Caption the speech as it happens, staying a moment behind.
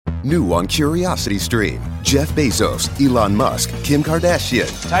New on Curiosity Stream, Jeff Bezos, Elon Musk, Kim Kardashian.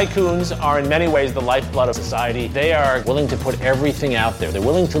 Tycoons are in many ways the lifeblood of society. They are willing to put everything out there. They're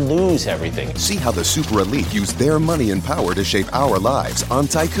willing to lose everything. See how the super elite use their money and power to shape our lives on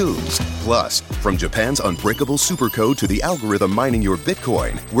Tycoons. Plus, from Japan's unbreakable supercode to the algorithm mining your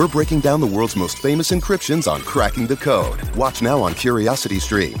Bitcoin, we're breaking down the world's most famous encryptions on cracking the code. Watch now on Curiosity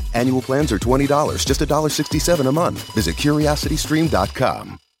Stream. Annual plans are $20, just $1.67 a month. Visit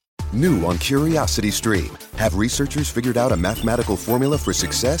curiositystream.com. New on Curiosity Stream. Have researchers figured out a mathematical formula for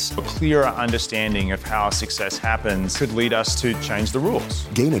success? A clearer understanding of how success happens could lead us to change the rules.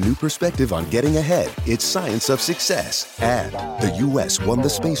 Gain a new perspective on getting ahead. It's Science of Success. And the U.S. won the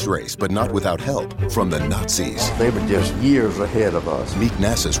space race, but not without help from the Nazis. They were just years ahead of us. Meet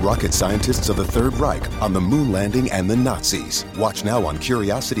NASA's rocket scientists of the Third Reich on the moon landing and the Nazis. Watch now on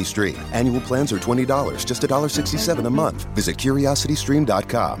Curiosity Stream. Annual plans are $20, just $1.67 a month. Visit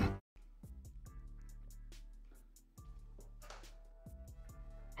curiositystream.com.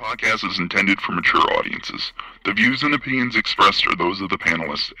 Podcast is intended for mature audiences. The views and opinions expressed are those of the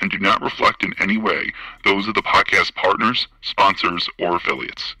panelists and do not reflect in any way those of the podcast partners, sponsors, or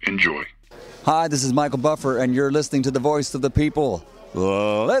affiliates. Enjoy. Hi, this is Michael Buffer, and you're listening to the Voice of the People.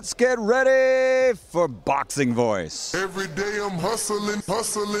 Let's get ready for Boxing Voice. Every day I'm hustling,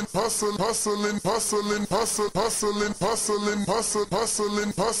 hustling, hustling, hustling, hustling, hustling, hustling, hustling, hustling,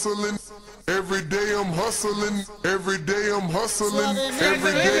 hustling, hustling. Every day I'm hustling, every day I'm hustling,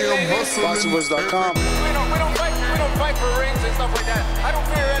 every day I'm hustling. BoxingVoice.com. We don't fight for rings and stuff like that. I don't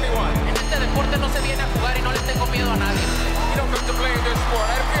fear anyone. En este deporte no se viene a jugar y no le tengo miedo a nadie. You don't come to play in this sport.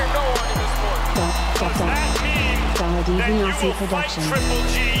 I fear no one in this sport. Does that mean that you will fight Triple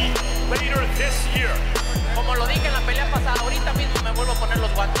G later this year? Como lo dije en la pelea pasada, ahorita mismo me vuelvo a poner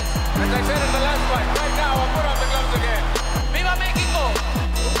los guantes. As I said in the last fight, right now I'll put on the gloves again. ¡Viva México!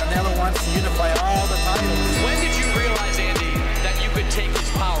 Canelo wants to unify all the titles. When did you realize, Andy, that you could take his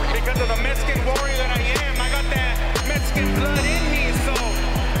power? Because of the Mexican warrior that I am, I got that Mexican blood in me. So,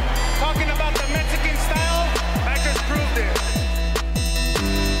 talking about the Mexican style, I just proved it.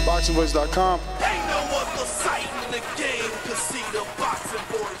 BoxingVoice.com. Ain't no other sight in the game to see the Boxing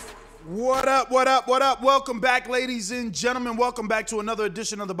Voice. What up, what up, what up? Welcome back, ladies and gentlemen. Welcome back to another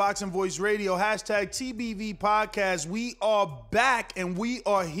edition of the Boxing Voice Radio. Hashtag TBV Podcast. We are back and we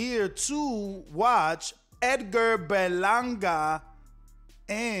are here to watch Edgar Berlanga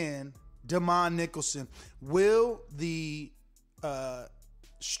and Damon Nicholson. Will the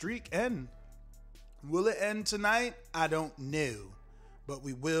streak end? Will it end tonight? I don't know, but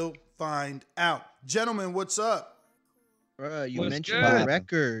we will find out. Gentlemen, what's up? You mentioned the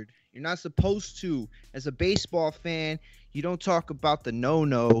record. You're not supposed to. As a baseball fan, you don't talk about the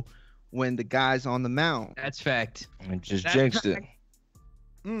no-no when the guy's on the mound. That's fact. I just jinxed it.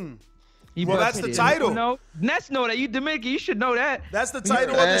 Well, that's the title. No, Nets know that. You Dominican, you should know that. That's the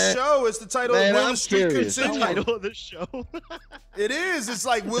title of the show. It's the title of Will the Streak Continue. It's the title of the show. It is. It's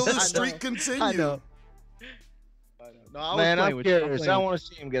like Will the Streak Continue. I know. No, I'm curious. I want to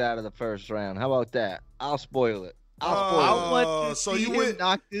see him get out of the first round. How about that? I'll spoil it. I want to see him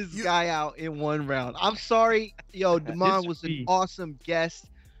knock this guy out in one round. I'm sorry, Damon was an awesome guest,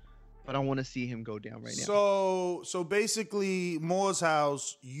 but I want to see him go down right now. So basically, Moore's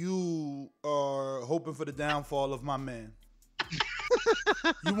House, you are hoping for the downfall of my man.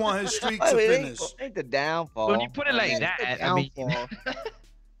 You want his streak to finish. Ain't the downfall. When you put it like that, I mean,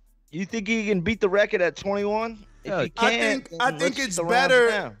 you think he can beat the record at 21? If he can, I think it's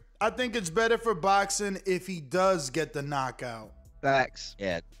better. I think it's better for boxing if he does get the knockout. Facts.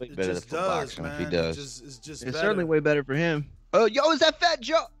 Yeah, it's way better for boxing if he does. It's better. Certainly way better for him. Oh, is that Fat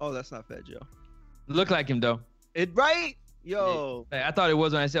Joe? Oh, that's not Fat Joe. Look like him though. Right? Yo. I thought it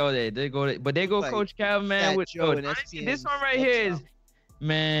was when I said, they go, but they go like Coach Calvin, man. With Joe this one right here is,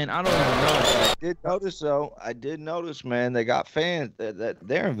 man, I don't even know. I did notice, man. They got fans. That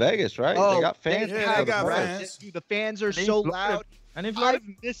they're in Vegas, right? Oh, they got fans. Yeah, they got fans. Dude, the fans are so loud. I've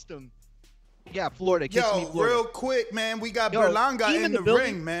missed them. Yeah, Florida. Yo, real quick, man. We got Berlanga in the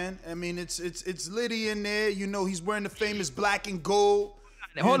ring, man. I mean, it's Liddy in there. You know, he's wearing the famous black and gold.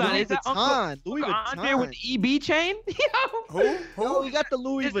 Hold on, is that Louis Vuitton? Andre with the EB chain? Who? Oh, you got the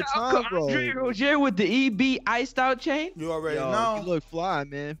Louis Vuitton, bro. Andre Rozier with the EB iced out chain? You already know. He look fly,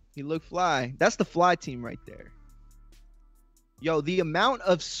 man. He look fly. That's the fly team right there. Yo, the amount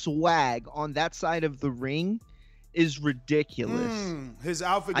of swag on that side of the ring is ridiculous. His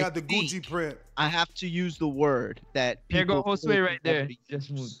outfit got the Gucci print. I have to use the word that here go Josue right there. Just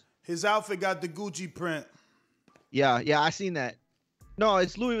move. His outfit got the Gucci print. Yeah, I seen that. No,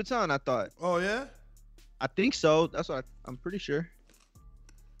 it's Louis Vuitton, I thought. Oh yeah? I think so. That's what I'm pretty sure.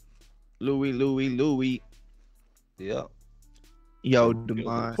 Louis. Yep. Yo,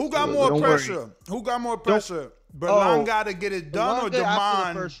 Damon. Who got more pressure? Who got more pressure? Berlanga to get it done, or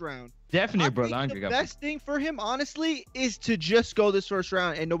Damon? First round. Definitely Berlanga. The best thing for him, honestly, is to just go this first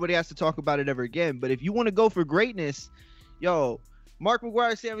round and nobody has to talk about it ever again. But if you want to go for greatness, yo, Mark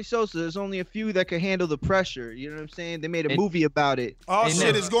McGuire, Sammy Sosa, there's only a few that can handle the pressure. You know what I'm saying? They made a movie about it. Oh,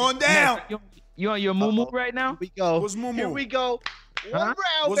 shit, it's going down. You on your moo right now? Here we go. What's moo? Here we go. One round,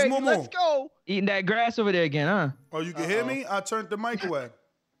 What's baby. moo? Let's go. Eating that grass over there again, huh? Oh, you can hear me? I turned the mic away.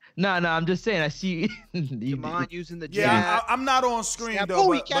 Nah, I'm just saying. I see Damon using the jab. Yeah, I'm not on screen, though.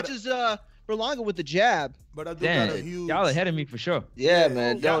 Oh, he catches Berlanga with the jab. But I do got a huge... Y'all ahead of me for sure. Yeah,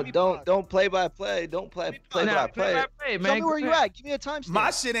 man. Don't play by play. Don't play by play. Man. Tell me where you at. Give me a timestamp.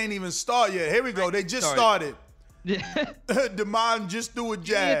 My shit ain't even started yet. Here we go. They just started. Damon just threw a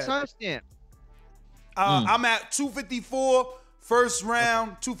jab. Give me a timestamp. I'm at 254, first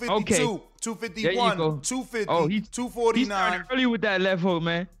round, 252, 251, 250, 249. He started early with that left hook,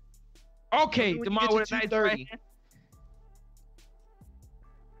 man. Okay, Damon with a nice right hand.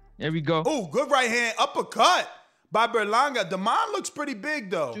 There we go. Oh, good right hand uppercut by Berlanga. Damon looks pretty big,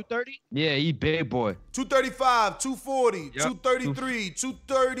 though. 230? Yeah, he big boy. 235, 240, 233,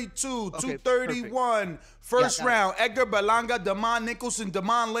 232, 231. First round, Edgar Berlanga, Damon Nicholson.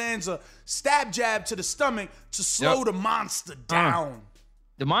 Damon lands a stab jab to the stomach to slow the monster down.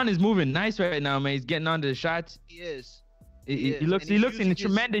 Damon is moving nice right now, man. He's getting onto the shots. He is. He looks in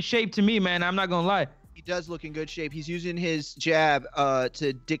tremendous shape to me, man. I'm not gonna lie. He does look in good shape. He's using his jab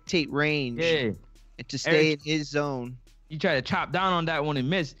to dictate range. Yeah. And to stay in his zone. You try to chop down on that one and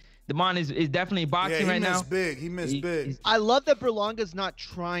miss. Damon is definitely boxing right now. He missed big. I love that Berlanga's not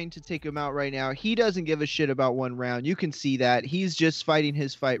trying to take him out right now. He doesn't give a shit about one round. You can see that. He's just fighting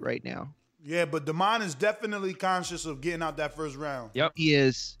his fight right now. Yeah, but Damon is definitely conscious of getting out that first round. Yep. He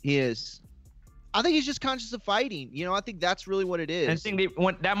is. I think he's just conscious of fighting. You know, I think that's really what it is. I think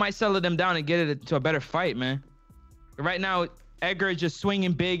that might settle them down and get it to a better fight, man. Right now, Edgar is just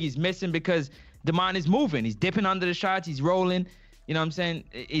swinging big. He's missing because Damon is moving. He's dipping under the shots. He's rolling. You know what I'm saying?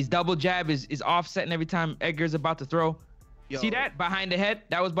 His double jab is offsetting every time Edgar's about to throw. See that? Behind the head?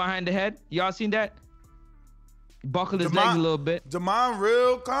 That was behind the head. Y'all seen that? He buckled his legs a little bit. Damon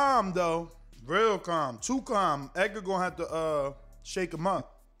real calm, though. Real calm. Too calm. Edgar gonna have to shake him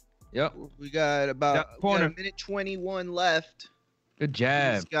up. Yep. We got about a minute 21 left. Good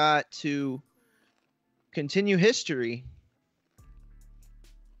jab. He's got to continue history.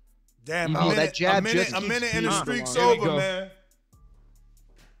 Damn, that jab a minute and the streak's over, man.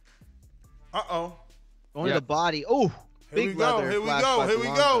 Uh-oh. Going to the body. Oh, big leather. Here we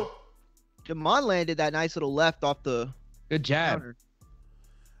go. Damon landed that nice little left off the good jab. Counter.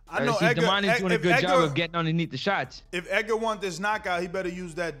 I know Damon is doing a good job of getting underneath the shots. If Edgar wants this knockout, he better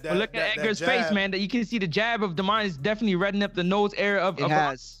use that. But look at Edgar's face, man. You can see the jab of Damon is definitely reddening up the nose area of.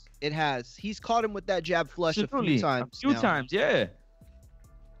 It has. He's caught him with that jab flush a few times. Yeah.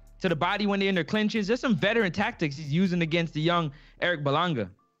 To the body when they're in their clinches. There's some veteran tactics he's using against the young Eric Berlanga.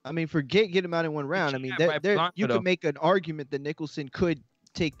 I mean, get him out in one round. I mean, you could make an argument that Nicholson could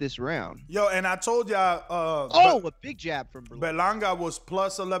take this round. Yo, and I told y'all. A big jab from Berlanga. Berlanga was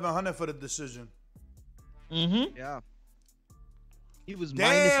plus 1,100 for the decision. Mm-hmm. Yeah. He was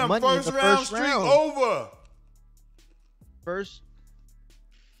minus money in the first round. Over. First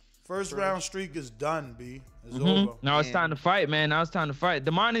round streak is done, B. It's over. Now it's time to fight, man. Now it's time to fight.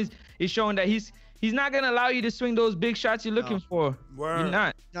 Damon is showing that he's not gonna allow you to swing those big shots you're looking for. Word. You're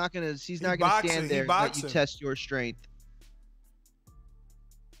not. He's not gonna stand there and let you test your strength.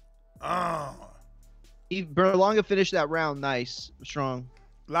 Berlanga finished that round nice, strong.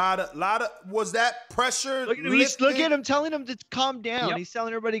 Lot of was that pressure? Look at him telling him to calm down. Yep. He's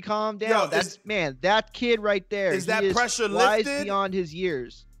telling everybody calm down. That kid right there. Is that pressure lifted beyond his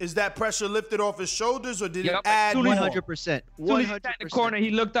years? Is that pressure lifted off his shoulders, or did it add 100%? 100%. In the corner,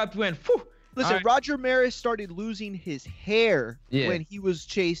 he looked up, went, "Phew." Listen, Roger Maris started losing his hair when he was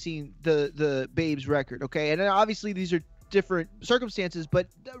chasing the Babes record. Okay, and obviously these are different circumstances, but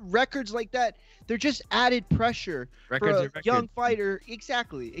records like that, they're just added pressure for a young fighter.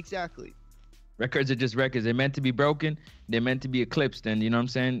 Exactly. Records are just records. They're meant to be broken. They're meant to be eclipsed. And you know what I'm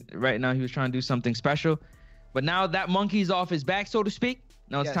saying? Right now, he was trying to do something special. But now that monkey's off his back, so to speak.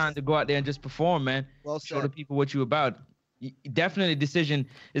 Now it's time to go out there and just perform, man. Well said. Show the people what you're about. Definitely, decision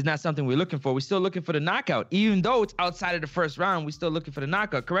is not something we're looking for. We're still looking for the knockout. Even though it's outside of the first round, we're still looking for the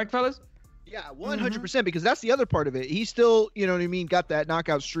knockout. Correct, fellas? Yeah, 100%, because that's the other part of it. He still, you know what I mean, got that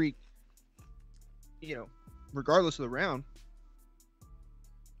knockout streak, regardless of the round.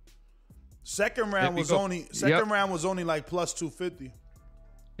 Second round was only like plus 250.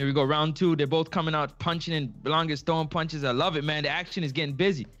 Here we go, round 2. They're both coming out punching, and Berlanga's throwing punches. I love it, man. The action is getting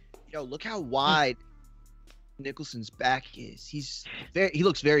busy. Yo, look how wide Nicholson's back is. He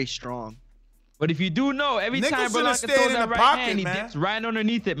looks very strong. But if you do know, every time Berlanga throws that right hand, he dips right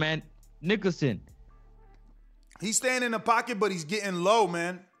underneath it, man. Nicholson. He's staying in the pocket, but he's getting low,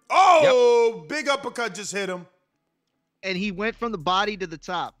 man. Oh, big uppercut just hit him. And he went from the body to the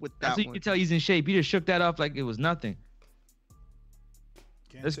top with that. That's what you can tell he's in shape. He just shook that off like it was nothing.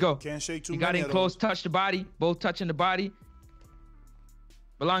 Let's go. Can't shake too He many got in close, touched the body, both touching the body.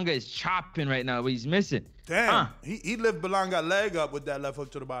 Berlanga is chopping right now, but he's missing. Damn, he lifted Berlanga's leg up with that left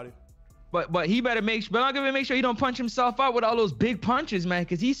hook to the body. But he better Berlanga better make sure he don't punch himself out with all those big punches, man,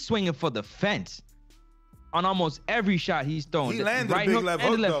 because he's swinging for the fence on almost every shot he's throwing. He landed a big left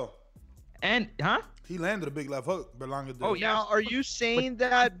hook, though. And, He landed a big left hook, Berlanga did. Oh, yeah. Are you saying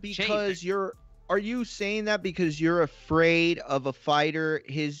that because you're afraid of a fighter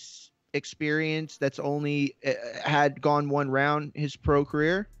his experience that's only had gone one round his pro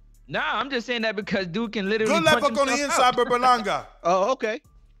career? Nah, I'm just saying that because dude can literally good left hook on the inside by Berlanga. Oh, okay.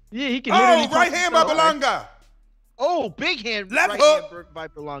 Yeah, he can literally right hand by Berlanga. Oh, big hand. Left hook by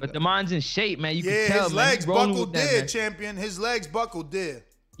Berlanga. But Damon's in shape, man. You can tell, his legs buckled there, champion. His legs buckled there.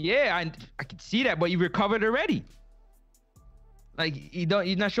 Yeah, I can see that, but he recovered already. Like, he's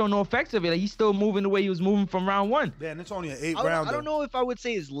not showing no effects of it. Like, he's still moving the way he was moving from round 1. Man, it's only an 8-rounder. I don't know if I would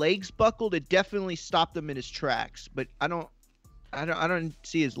say his legs buckled. It definitely stopped him in his tracks, but I don't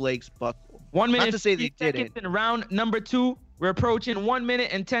see his legs buckle. 1 minute not to say they didn't. In round number 2. We're approaching 1 minute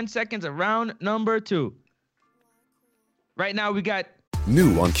and 10 seconds of round number 2. Right now, we got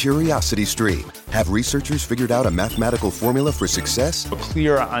New on Curiosity Stream. Have researchers figured out a mathematical formula for success? A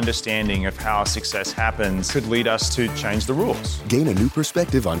clearer understanding of how success happens could lead us to change the rules. Gain a new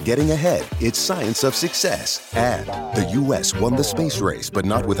perspective on getting ahead. It's Science of Success. And the U.S. won the space race, but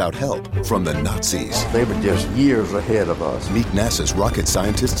not without help from the Nazis. They were just years ahead of us. Meet NASA's rocket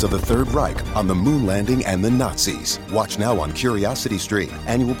scientists of the Third Reich on the moon landing and the Nazis. Watch now on Curiosity Stream.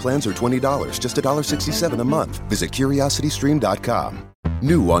 Annual plans are $20, just $1.67 a month. Visit curiositystream.com.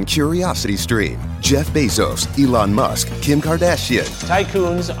 New on Curiosity Stream, Jeff Bezos, Elon Musk, Kim Kardashian.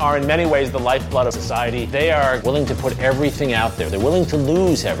 Tycoons are in many ways the lifeblood of society. They are willing to put everything out there. They're willing to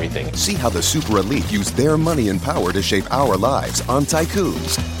lose everything. See how the super elite use their money and power to shape our lives on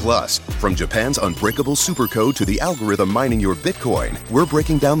Tycoons. Plus, from Japan's unbreakable supercode to the algorithm mining your Bitcoin, we're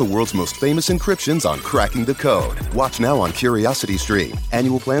breaking down the world's most famous encryptions on cracking the code. Watch now on Curiosity Stream.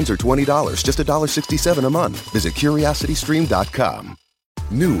 Annual plans are $20, just $1.67 a month. Visit curiositystream.com.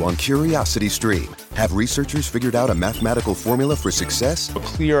 New on Curiosity Stream. Have researchers figured out a mathematical formula for success? A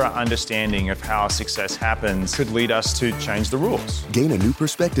clearer understanding of how success happens could lead us to change the rules. Gain a new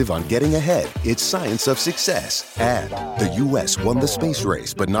perspective on getting ahead. It's Science of Success. And the U.S. won the space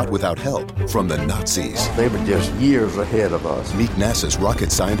race, but not without help from the Nazis. They were just years ahead of us. Meet NASA's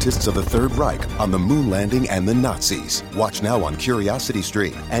rocket scientists of the Third Reich on the moon landing and the Nazis. Watch now on Curiosity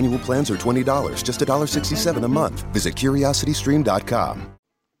Stream. Annual plans are $20, just $1.67 a month. Visit curiositystream.com.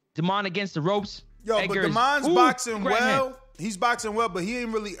 Damon against the ropes. Yo, Edgar but Damon's boxing well. hand. He's boxing well, but he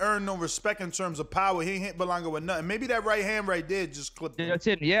ain't really earned no respect in terms of power. He ain't hit Berlanga with nothing. Maybe that right hand right there just clipped him. That's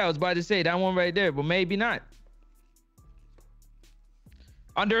it. Yeah, I was about to say that one right there, but maybe not.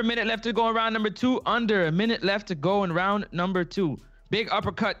 Under a minute left to go in round number 2. Under a minute left to go in round number 2. Big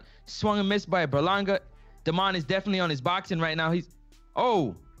uppercut, swung and missed by Berlanga. Damon is definitely on his boxing right now. He's,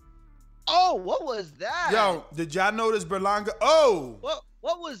 Oh, what was that? Yo, did y'all notice Berlanga? Oh!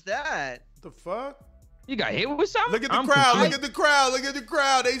 What was that? The fuck? You got hit with something? Look at the crowd. Look at the crowd. Look at the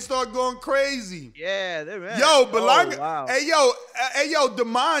crowd. They start going crazy. Yeah, they're mad. Yo, Berlanga. Oh, wow. Hey, yo,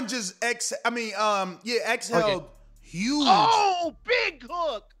 Damon just exhaled huge. Oh, big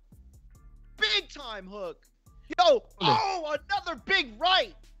hook. Big time hook. Yo, another big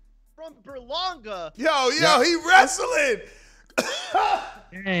right from Berlanga. Yo, he wrestling.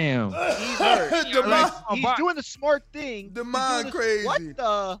 Damn. He's hurt. He's doing the smart thing. Damon crazy. What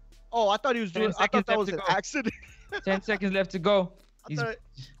the? Oh, I thought he was doing. I thought that was an accident. 10 seconds left to go. I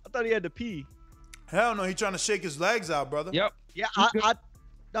thought he had to pee. Hell no, he trying to shake his legs out, brother. Yep. Yeah, I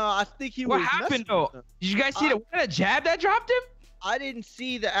think he was. What happened though? Did you guys see the jab that dropped him? I didn't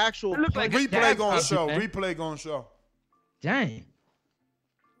see the actual. Like replay gonna show. Replay gonna show. Dang.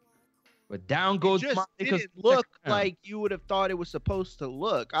 But down goes. It just didn't look like you would have thought it was supposed to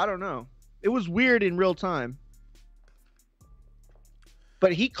look. I don't know. It was weird in real time.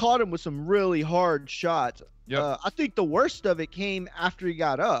 But he caught him with some really hard shots. Yep. I think the worst of it came after he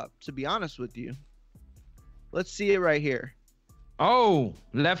got up, to be honest with you. Let's see it right here. Oh,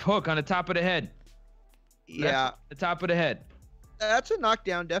 left hook on the top of the head. Yeah. The top of the head. That's a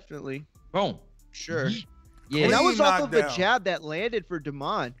knockdown, definitely. Boom. Sure. Yeah. And that was off of a knockdown. jab that landed for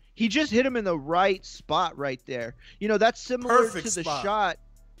Damon. He just hit him in the right spot right there. You know, that's similar Perfect to the spot. shot.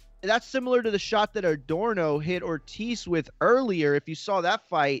 That's similar to the shot that Adorno hit Ortiz with earlier. If you saw that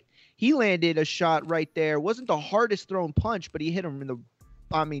fight, he landed a shot right there. Wasn't the hardest thrown punch, but he hit him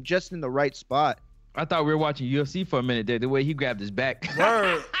just in the right spot. I thought we were watching UFC for a minute there. The way he grabbed his back.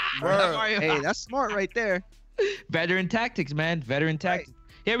 Word. Hey, that's smart right there. Veteran tactics, man. Veteran tactics.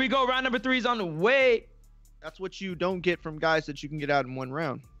 Here we go. Round number 3 is on the way. That's what you don't get from guys that you can get out in one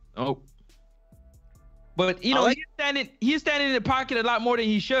round. Oh. But, you know, he's standing in the pocket a lot more than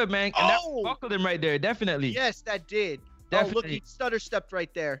he should, man. And that buckled him right there. Definitely. Yes, that did. Definitely. Oh, look, he stutter stepped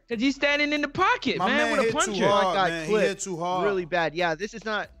right there. Because he's standing in the pocket, My man with a hit too puncher. hard, Got man. He clipped hit too hard. really bad. Yeah, this is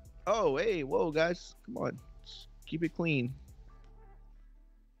not. Oh, hey, whoa, guys. Come on. Keep it clean.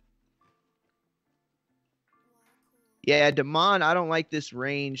 Yeah, Damon, I don't like this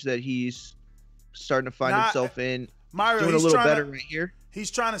range that he's starting to find himself in. Mario, doing a he's little trying better to, right here.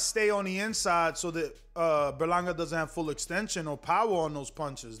 He's trying to stay on the inside so that Berlanga doesn't have full extension or power on those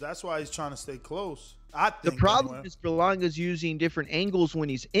punches. That's why he's trying to stay close. I think The problem anyway. is Berlanga's using different angles when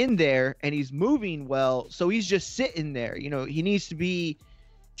he's in there, and he's moving well, so he's just sitting there. You know, he needs to be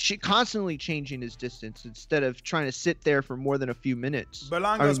constantly changing his distance instead of trying to sit there for more than a few minutes.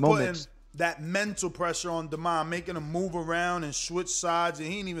 Berlanga's putting moments. that mental pressure on Damon, making him move around and switch sides, and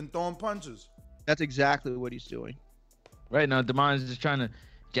he ain't even throwing punches. That's exactly what he's doing. Right now, Damon is just trying to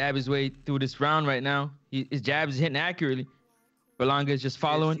jab his way through this round right now. His jab is hitting accurately. Berlanga is just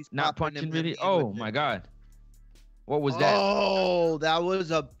following, he's not popping punching him really. in Oh, with my it. God. What was that? Oh, that was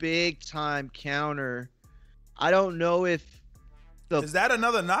a big time counter. I don't know if Is that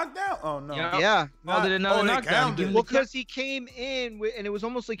another knockdown? Oh, no. Yeah. Called it another they knockdown. counted. Give him Well, the because he came in with, and it was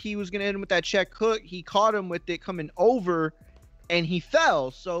almost like he was gonna hit him with that check hook. He caught him with it coming over, and he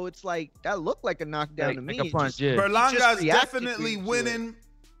fell. So it's like that looked like a knockdown to me. like a punch, yeah. Berlanga's reacted definitely to it. winning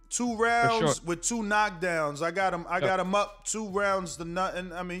 2 rounds sure. with 2 knockdowns. I got him up 2 rounds to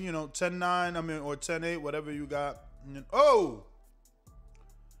nothing. I mean, 10-9, or 10-8, whatever you got. And then, That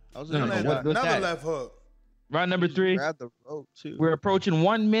was No, no, another what- what's another that? left hook. Round number 3. grab the rope too. We're approaching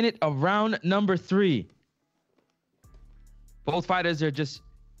 1 minute of round number 3. Both fighters are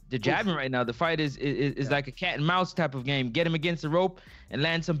they're jabbing right now. The fight is like a cat and mouse type of game. Get him against the rope and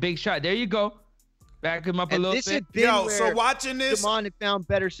land some big shot. There you go. Back him up a And little this bit. had been Yo, where so watching this, Damon had found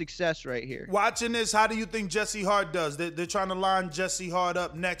better success right here. Watching this, how do you think Jesse Hart does? They're trying to line Jesse Hart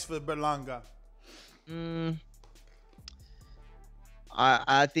up next for Berlanga.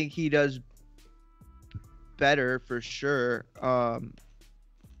 I think he does better for sure.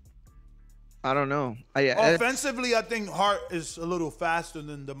 I don't know. Offensively, I think Hart is a little faster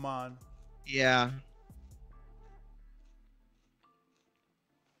than Damon. Yeah.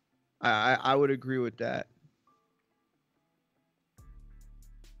 I would agree with that.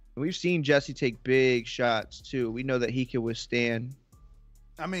 We've seen Jesse take big shots too. We know that he can withstand.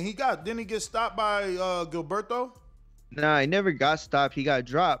 I mean, didn't he get stopped by Gilberto? Nah, he never got stopped. He got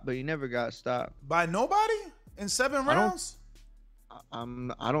dropped, but he never got stopped. By nobody in 7 rounds?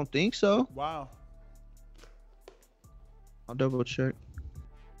 I don't think so. Wow. I'll double check.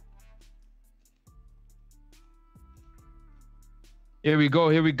 Here we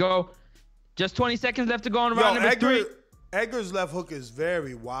go. Just 20 seconds left to go on round number 3. Edgar's left hook is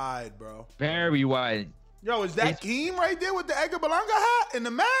very wide, bro. Very wide. Yo, is that Keem right there with the Edgar Berlanga hat and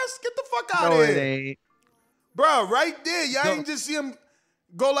the mask? Get the fuck out No, of it here. ain't. Bro, right there. Y'all ain't just see him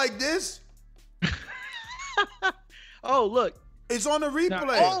go like this? Oh, look. It's on the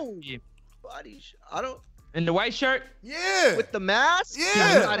replay. Oh, body. I don't. In the white shirt? Yeah. With the mask?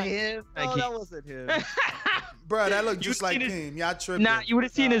 Yeah. Not him. No, that wasn't him. Bro, that looked just You like seen his- Keem. Y'all tripping. Nah, you would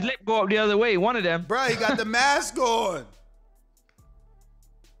have seen his lip go up the other way. One of them. Bro, he got the mask on.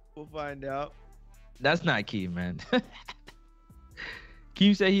 We'll find out. That's not Keem, man.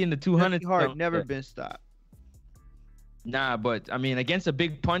 Keem said he in the 200. Jesse Hart never been stopped. Nah, but I mean, against a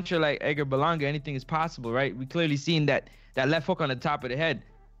big puncher like Edgar Berlanga, anything is possible, right? We clearly seen that left hook on the top of the head.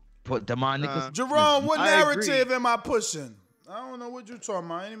 Put Damon Nicholson. Jerome, what I narrative agree. am I pushing? I don't know what you're talking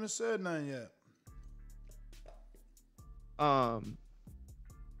about. I ain't even said nothing yet.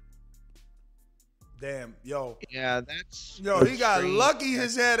 Damn, yo. Yeah, that's. Yo, he got strange. lucky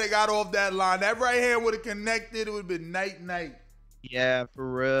his head that got off that line. That right hand would have connected. It would have been night. Yeah,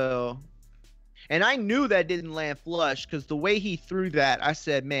 for real. And I knew that didn't land flush because the way he threw that, I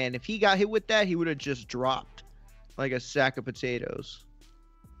said, man, if he got hit with that, he would have just dropped like a sack of potatoes.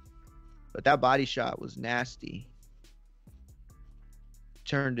 But that body shot was nasty.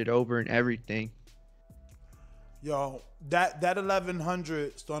 Turned it over and everything. Yo, that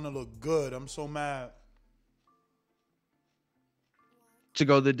 1100 starting to look good. I'm so mad. To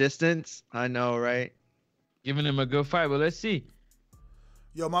go the distance? I know, right? Giving him a good fight, but let's see.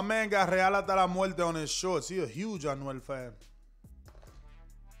 Yo, my man got Real Hasta la Muerte on his shorts. He a huge Anuel fan.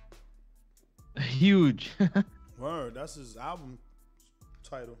 Huge. Word, that's his album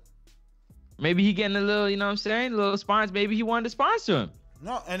title. Maybe he getting a little, you know what I'm saying? A little sponsor. Maybe he wanted to sponsor him.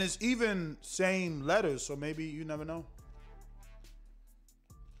 No, and it's even same letters, so maybe you never know.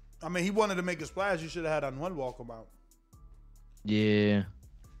 I mean, he wanted to make a splash. You should have had Anuel walk him out. Yeah.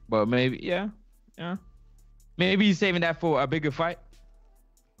 But maybe, yeah. Maybe he's saving that for a bigger fight.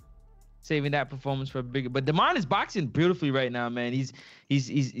 Saving that performance for a bigger. But Damon is boxing beautifully right now, man. He's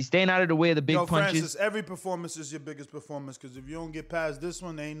staying out of the way of the big punches. Francis, every performance is your biggest performance because if you don't get past this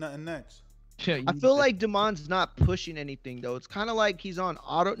one, there ain't nothing next. I feel like Damon's not pushing anything though. It's kind of like he's on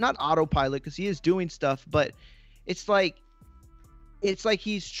not autopilot because he is doing stuff, but it's like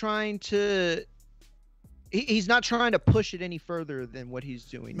he's trying to. He's not trying to push it any further than what he's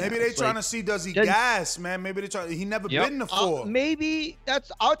doing. Maybe now. they trying to see does he gas, man. Maybe they try. He never been before. Maybe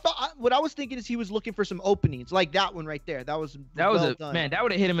that's. What I was thinking is he was looking for some openings, like that one right there. That was done. Man. That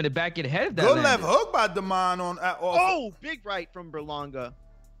would have hit him in the back of the head. If that Good landed. left hook by Damon on. Oh, big right from Berlanga.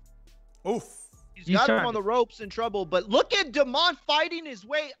 Oof. He's got him on the ropes in trouble, but look at Damon fighting his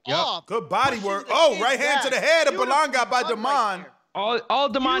way off. Good body work. Oh, right hand to the head of Berlanga by Damon. All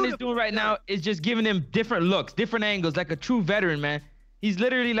Damon is doing right now is just giving him different looks, different angles, like a true veteran, man. He's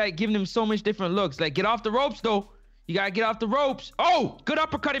literally like giving him so much different looks. Like, get off the ropes, though. You got to get off the ropes. Oh, good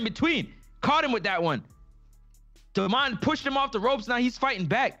uppercut in between. Caught him with that one. Damon pushed him off the ropes. Now he's fighting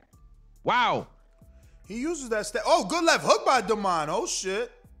back. Wow. He uses that step. Oh, good left hook by Damon. Oh,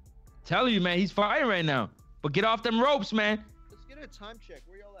 shit. Tell you, man, he's fighting right now. But get off them ropes, man. Let's get a time check.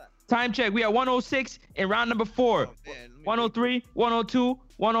 Where y'all at? Time check. We are 106 in round number 4. 103, 102,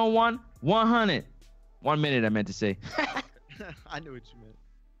 101, 100. 1 minute, I meant to say. I knew what you meant.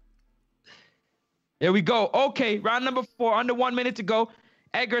 There we go. Okay, round number 4. Under 1 minute to go.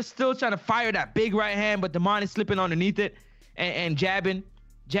 Edgar's still trying to fire that big right hand, but Damon is slipping underneath it and jabbing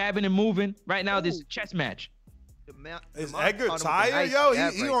and moving. Right now, this is a chess match. Is Edgar tired? Yo,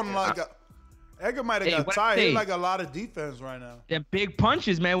 he on like a... Edgar might have got tired. He's like a lot of defense right now. Them big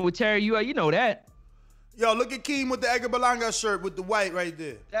punches, man, will tear you out. You know that. Yo, look at Keem with the Edgar Berlanga shirt with the white right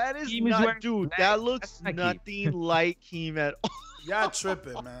there. That is not, dude. That looks nothing like Keem at all. Y'all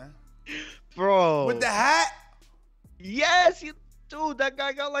tripping, man. Bro. With the hat? Yes, dude. That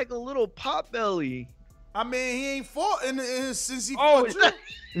guy got like a little pot belly. I mean, he ain't fought since he fought you.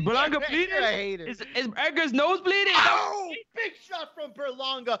 Is Berlanga bleeding? I hate it. Is Edgar's nose bleeding? Oh, big shot from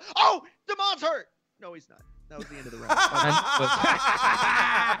Berlanga. Oh, Damon's hurt. No, he's not. That was the end of the round.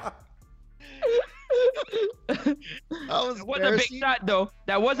 That was a big shot, though.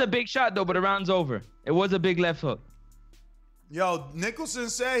 That was a big shot, though, but the round's over. It was a big left hook. Yo, Nicholson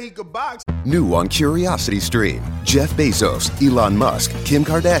said he could box. New on Curiosity Stream, Jeff Bezos, Elon Musk, Kim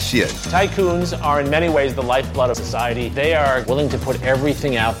Kardashian. Tycoons are in many ways the lifeblood of society. They are willing to put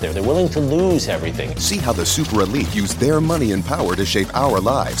everything out there. They're willing to lose everything. See how the super elite use their money and power to shape our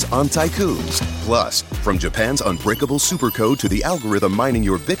lives on Tycoons. Plus, from Japan's unbreakable supercode to the algorithm mining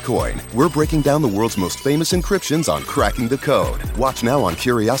your Bitcoin, we're breaking down the world's most famous encryptions on cracking the code. Watch now on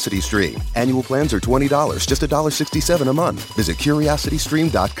Curiosity Stream. Annual plans are $20, just $1.67 a month. Visit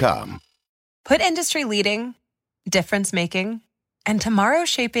curiositystream.com. Put industry leading, difference making, and tomorrow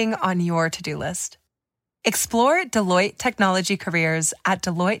shaping on your to-do list. Explore Deloitte Technology Careers at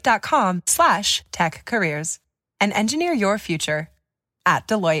Deloitte.com/tech careers and engineer your future at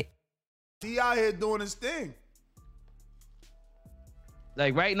Deloitte. He out here doing his thing.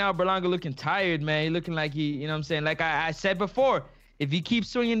 Like right now, Berlanga looking tired, man. He looking like he, you know what I'm saying? Like I said before, if he keeps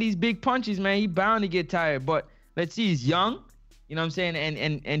swinging these big punches, man, he bound to get tired. But let's see, he's young. You know what I'm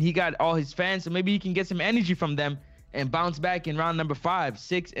saying? And he got all his fans, so maybe he can get some energy from them and bounce back in round number 5,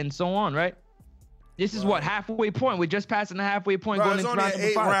 6, and so on, right? This is what, halfway point? We're just passing the halfway point. Bro, going it's into only round an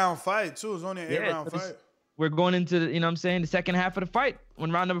number 5. 8-round fight, too. It's only an 8-round fight. We're going into, the, you know what I'm saying, the second half of the fight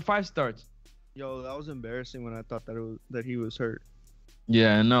when round number 5 starts. Yo, that was embarrassing when I thought that he was hurt.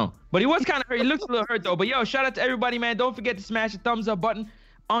 Yeah, I know. But he was kind of hurt. He looks a little hurt, though. But, yo, shout out to everybody, man. Don't forget to smash the thumbs up button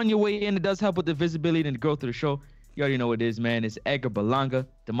on your way in. It does help with the visibility and the growth of the show. You already know what it is, man. It's Edgar Berlanga,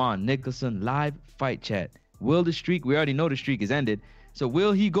 Damon Nicholson, live fight chat. Will the streak, we already know the streak is ended. So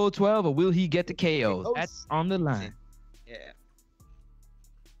will he go 12 or will he get the KO? That's on the line. Yeah.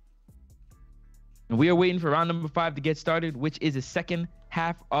 And we are waiting for round number 5 to get started, which is the second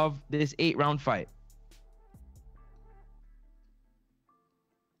half of this 8-round fight.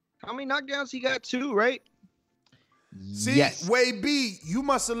 How many knockdowns? He got 2, right? See, Yes. Wade B, you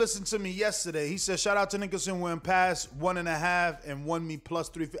must have listened to me yesterday. He said, shout out to Nicholson, went past 1.5 and won me plus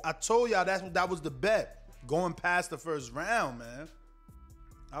 350. I told y'all that was the bet. Going past the first round, man.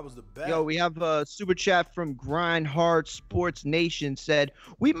 That was the bet. Yo, we have a super chat from Grind Hard Sports Nation said,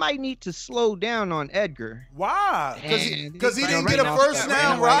 we might need to slow down on Edgar. Why? Because he didn't get a first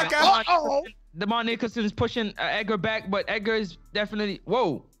round knockout? DeMar Nicholson is pushing Edgar back, but Edgar is definitely,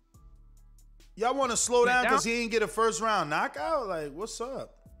 whoa. Y'all want to slow down because he didn't get a first round knockout? Like, what's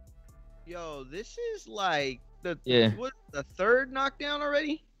up? Yo, this is like the third knockdown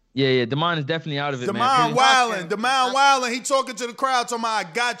already? Yeah. Damon is definitely out of it, man. Damon Wildin, he talking to the crowd, talking about, I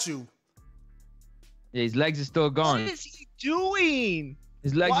got you. Yeah, his legs are still gone. What is he doing?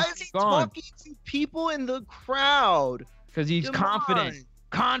 His legs Why are is he still gone. talking to people in the crowd? Because he's confident.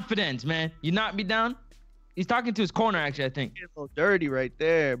 Confidence, man. You knock me down? He's talking to his corner, actually, I think. It's a little dirty right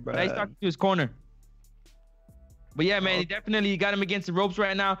there, bro. Yeah, he's talking to his corner. But yeah, man, he definitely got him against the ropes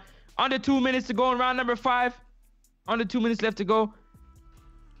right now. Under 2 minutes to go in round number 5. Under 2 minutes left to go.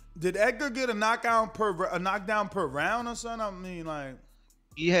 Did Edgar get a knockdown per round or something? I mean, like,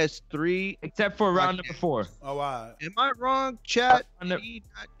 he has 3, except for round number 4. Oh, wow. Am I wrong, chat? Did he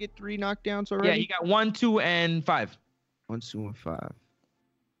not get 3 knockdowns already? Yeah, he got 1, 2, and 5. 1, 2, and 5.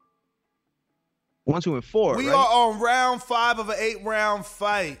 1, 2, and 4. We right? are on round 5 of an 8-round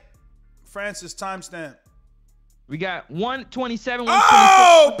fight. Francis, timestamp. We got 127.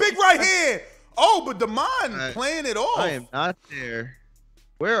 Oh, big right hand. Oh, but Damon playing it off. I am not there.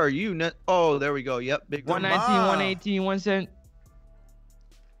 Where are you? Oh, there we go. Yep, big 119, 118, 110.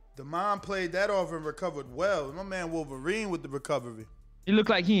 Damon played that off and recovered well. My man Wolverine with the recovery. He looked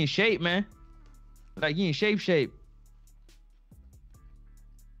like he in shape, man. Like he in shape.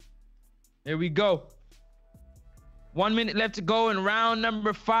 Here we go. 1 minute left to go in round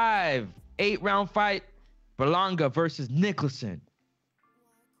number 5. 8-round fight. Berlanga versus Nicholson.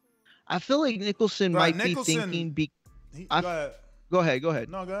 I feel like Nicholson might be thinking. Go ahead.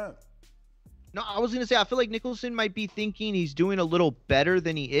 No, go ahead. No, I was gonna say I feel like Nicholson might be thinking he's doing a little better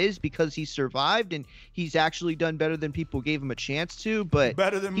than he is because he survived and he's actually done better than people gave him a chance to. But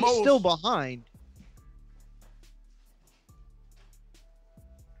better than he's most. Still behind.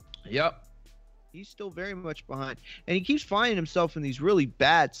 Yep. He's still very much behind. And he keeps finding himself in these really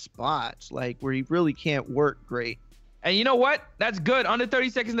bad spots, like where he really can't work great. And you know what? That's good. Under 30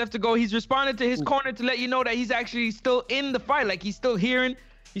 seconds left to go. He's responded to his corner to let you know that he's actually still in the fight. Like he's still hearing.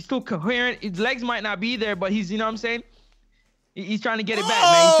 He's still coherent. His legs might not be there, but he's, you know what I'm saying? He's trying to get it back,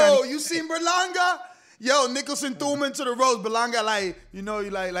 man. Oh, you seen Berlanga? Yo, Nicholson threw him into the ropes. Berlanga, like, you know, you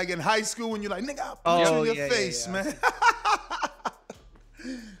like in high school when you're like, nigga, I'll punch you in your face, man.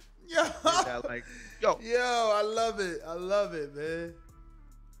 Yo, I love it, man.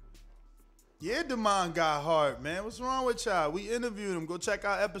 Yeah, Damon got hard, man. What's wrong with y'all? We interviewed him. Go check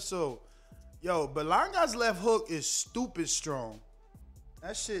our episode. Yo, Berlanga's left hook is stupid strong.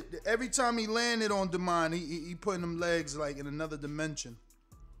 That shit, every time he landed on Damon, he putting them legs like in another dimension.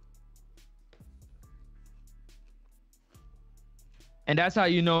 And that's how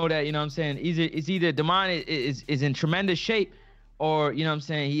you know that, you know what I'm saying, it's either Damon is in tremendous shape or, you know what I'm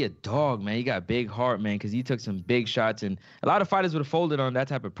saying, he a dog, man. He got a big heart, man, because he took some big shots. And a lot of fighters would have folded on that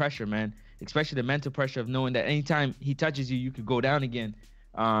type of pressure, man, especially the mental pressure of knowing that anytime he touches you, you could go down again.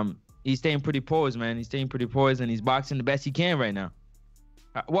 He's staying pretty poised, man. He's staying pretty poised, and he's boxing the best he can right now.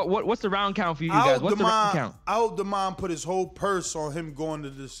 What's the round count for you guys? What's the round count? I hope Damon put his whole purse on him going to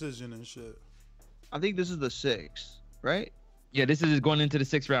the decision and shit. I think this is the 6th, right? Yeah, this is going into the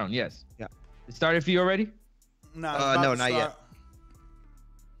 6th round, yes. Yeah. It started for you already? No, not yet.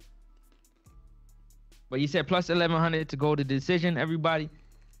 But you said plus 1,100 to go to decision, everybody.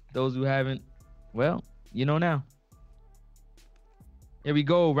 Those who haven't, well, you know now. Here we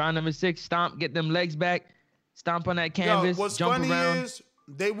go, round number 6. Stomp, get them legs back. Stomp on that canvas, what's jump funny around. is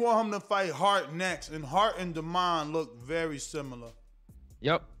they want him to fight Hart next, and Hart and Damon look very similar.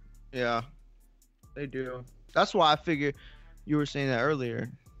 Yep. Yeah, they do. That's why I figured you were saying that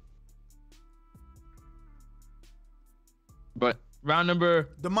earlier. But round number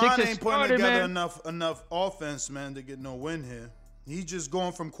Damon 6 ain't putting started, together man. enough offense, man, to get no win here. He's just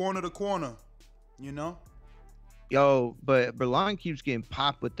going from corner to corner, you know? Yo, but Berlanga keeps getting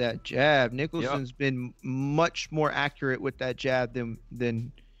popped with that jab. Nicholson's been much more accurate with that jab than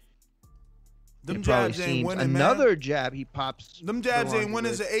them jabs ain't winning, Another man. Jab he pops. Them jabs ain't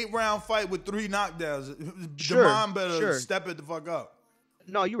winning. It's an 8-round fight with 3 knockdowns. Sure, Damon better sure. step it the fuck up.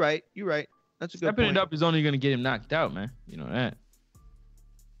 No, you're right. That's a good Stepping point. it up is only going to get him knocked out, man. You know that.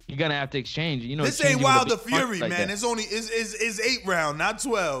 You're going to have to exchange. You know, This ain't exchanging with a Wilder big punch Fury, like man. that. It's 8 round, not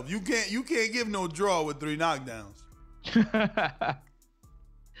 12. You can't give no draw with 3 knockdowns.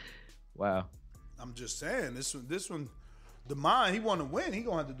 Wow. I'm just saying, this one, Damon, he want to win. He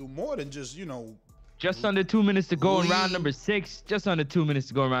gonna have to do more than just, Just under 2 minutes to go in round number 6. Just under 2 minutes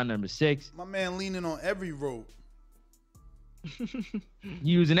to go in round number 6. My man leaning on every rope.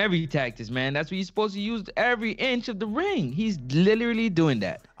 Using every tactics, man. That's what you're supposed to use, every inch of the ring. He's literally doing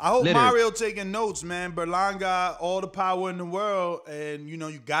that. I hope Mario taking notes, man. Berlanga, all the power in the world, and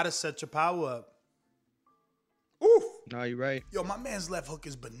you gotta set your power up. Oof. No, you're right. Yo, my man's left hook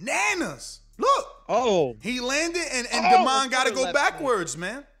is bananas. Look. Oh. He landed, and Damon gotta go backwards,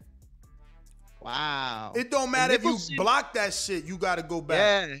 man. Wow. It don't matter if you block that shit, you gotta go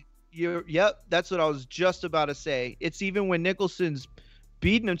back. Yeah. Yep, that's what I was just about to say. It's even when Nicholson's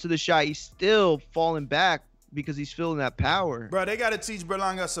beating him to the shot, he's still falling back because he's feeling that power. Bro, they got to teach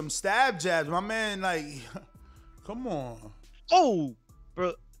Berlanga some stab jabs. My man, come on. Oh,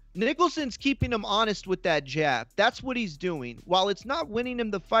 bro. Nicholson's keeping him honest with that jab. That's what he's doing. While it's not winning him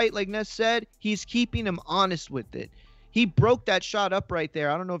the fight, like Ness said, he's keeping him honest with it. He broke that shot up right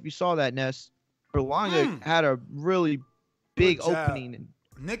there. I don't know if you saw that, Ness. Berlanga had a really big opening.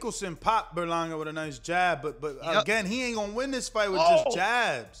 Nicholson popped Berlanga with a nice jab, but again, he ain't gonna win this fight with just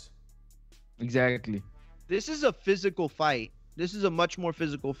jabs. Exactly. This is a physical fight. This is a much more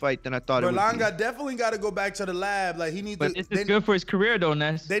physical fight than I thought it would be. Berlanga definitely got to go back to the lab. Like he needs. But this is good for his career, though,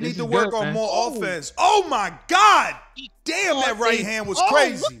 Ness. They need to work on more offense. Oh my God! Damn, that right hand was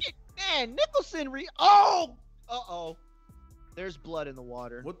crazy. Look at, man, Nicholson. Uh-oh. There's blood in the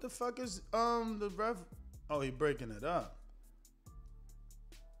water. What the fuck is the ref? Oh, he breaking it up.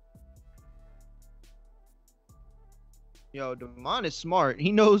 Yo, Damon is smart.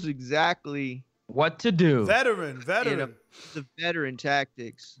 He knows exactly what to do. Veteran. The veteran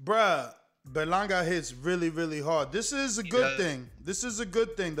tactics. Bruh, Berlanga hits really, really hard. This is a good thing.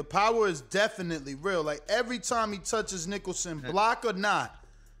 The power is definitely real. Like every time he touches Nicholson, block or not,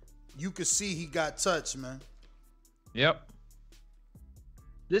 you can see he got touched, man. Yep.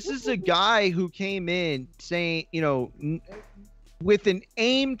 This is a guy who came in saying, with an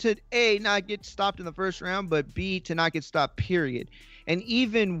aim to A, not get stopped in the first round, but B, to not get stopped, period. And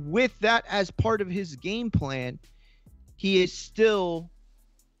even with that as part of his game plan, he has still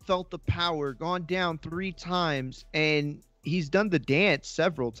felt the power, gone down 3 times, and he's done the dance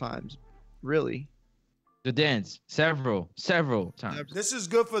several times, really. The dance, several times. This is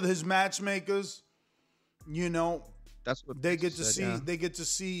good for his matchmakers. That's what they get to see. Yeah. They get to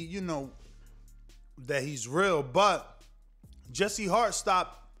see, that he's real, but Jesse Hart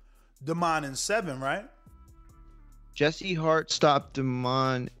stopped Damon in 7, right? Jesse Hart stopped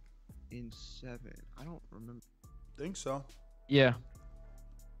Damon in 7. I don't remember. Think so. Yeah.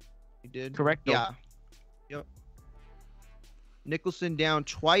 He did? Correct. Yeah. Yep. Nicholson down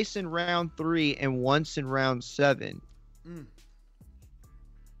twice in round 3 and once in round 7. And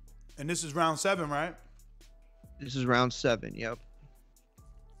this is round 7, right? This is round 7, yep.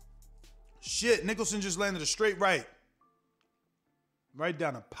 Shit, Nicholson just landed a straight right. Right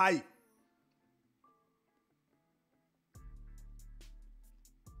down a pipe.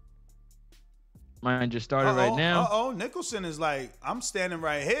 Mine just started right now. Nicholson is like, I'm standing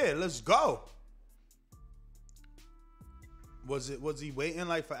right here. Let's go. Was he waiting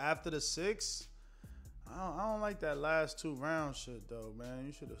for after the 6? I don't like that last 2 round shit though, man.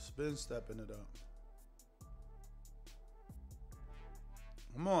 You should have been stepping it up.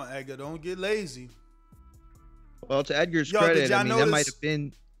 Come on, Edgar, don't get lazy. Well, to Edgar's credit, that might have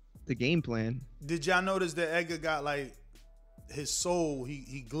been the game plan. Did y'all notice that Edgar got his soul?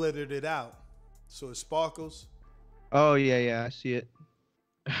 He glittered it out, so it sparkles. Oh yeah, I see it.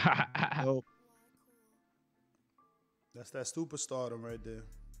 Oh. That's that superstardom right there.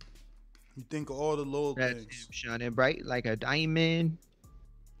 You think of all the little things. Shining bright like a diamond.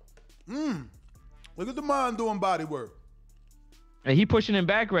 Look at Damon doing body work. And he pushing him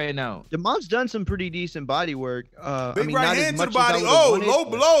back right now. Damon's done some pretty decent body work. Big right hand to the body. Low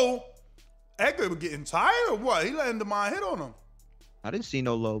blow. Edgar was getting tired or what? He letting Damon hit on him. I didn't see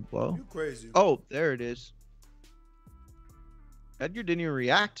no low blow. You crazy. Oh, there it is. Edgar didn't even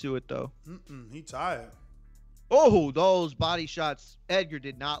react to it, though. He tired. Oh, those body shots. Edgar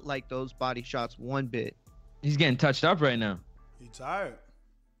did not like those body shots one bit. He's getting touched up right now. He tired.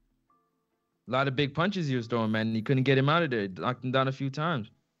 A lot of big punches he was throwing, man. He couldn't get him out of there. Knocked him down a few times.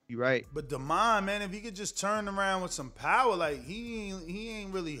 You're right. But Damon, man, if he could just turn around with some power, he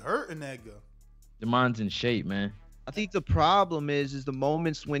ain't really hurting Edgar. Damon's in shape, man. I think the problem is the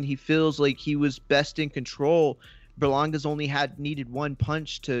moments when he feels like he was best in control. Berlanga's only needed one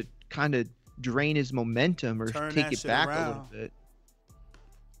punch to kind of drain his momentum or take it back a little bit.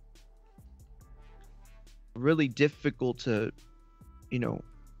 really difficult to,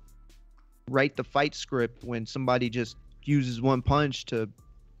 write the fight script when somebody just uses one punch to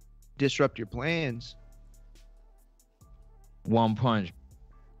disrupt your plans. One punch.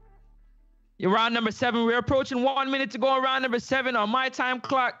 Round number 7. We're approaching 1 minute to go on round number 7 on my time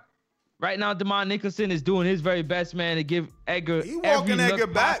clock. Right now, Demond Nicholson is doing his very best, man, to give Edgar. He walking Edgar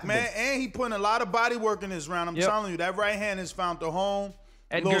back, possible. man, and he putting a lot of body work in this round. I'm telling you, that right hand has found the home.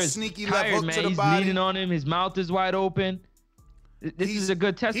 Edgar little sneaky tired, left hook man. to the He's body. leaning on him. His mouth is wide open. This is a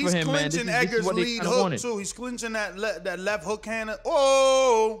good test for him, man. He's clinching Edgar's lead hook wanted. too. He's clinching that left hook hand.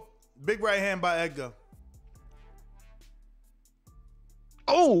 Oh, big right hand by Edgar.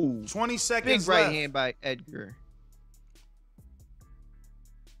 Oh, 20 seconds big right left. hand by Edgar.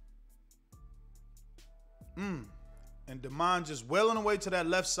 And Demond just wailing away to that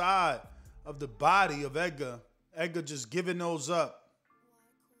left side of the body of Edgar. Edgar just giving those up.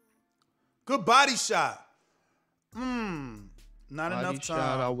 Good body shot. Not Body enough time.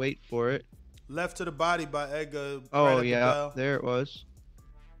 shot, I'll wait for it. Left to the body by Edgar. Oh, right at the yeah, bell. there it was.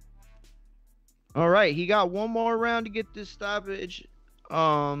 All right, he got one more round to get this stoppage.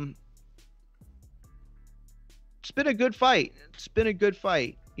 It's been a good fight.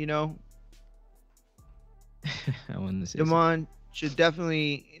 I wanted to say Demond should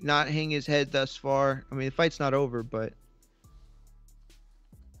definitely not hang his head thus far. I mean, the fight's not over, but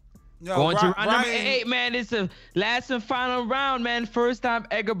going to round number 8, man. It's the last and final round, man. First time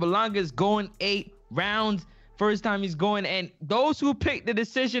Edgar Berlanga is going 8 rounds. First time he's going. And those who picked the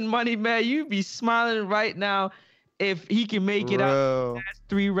decision money, man, you be smiling right now if he can make it out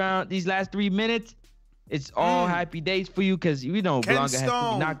these last 3 minutes. It's all happy days for you because we know Berlanga has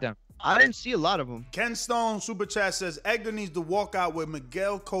to be knocked down. I didn't see a lot of them. Ken Stone Super Chat says Edgar needs to walk out with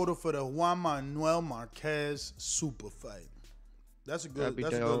Miguel Cotto for the Juan Manuel Marquez super fight. That's a good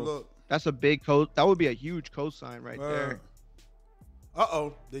look. That's a big coat. That would be a huge cosign right there.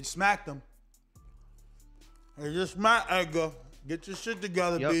 They smacked him. They just smacked Edgar. Get your shit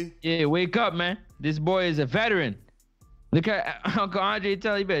together, B. Yeah, wake up, man. This boy is a veteran. Look at Uncle Andre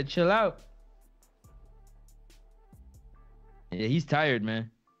tell you better chill out. Yeah, he's tired, man.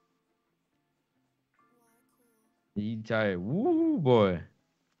 He's tired. Woo, boy.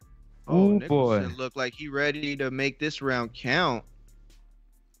 Oh, Nicholson looked like he ready to make this round count.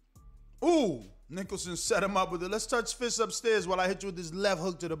 Ooh, Nicholson set him up with it. Let's touch fists upstairs while I hit you with this left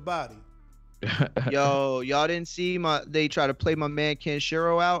hook to the body. Yo, y'all didn't see they try to play my man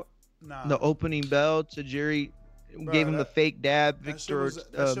Kenshiro out? Nah. The opening bell to Jerry gave him the fake dab,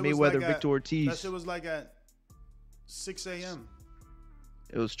 Mayweather Victor Ortiz. That shit was like at 6 a.m.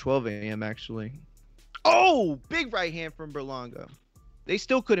 It was 12 a.m. actually. Oh, big right hand from Berlanga. They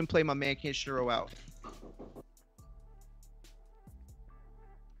still couldn't play my man Kenshiro out.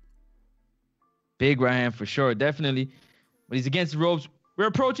 Big right hand for sure, definitely. But he's against the ropes. We're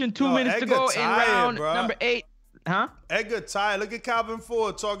approaching 2 minutes to go in round number 8. Huh? Edgar tired. Look at Calvin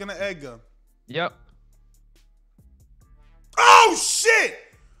Ford talking to Edgar. Yep. Oh, shit!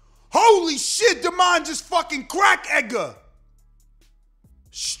 Holy shit, Demond just fucking cracked Edgar.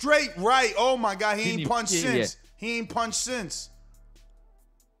 Straight right. Oh, my God. He ain't punched since. He ain't punched since.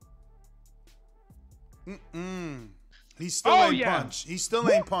 He still ain't punch. He still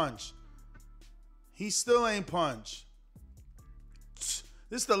ain't punch. He still ain't punch.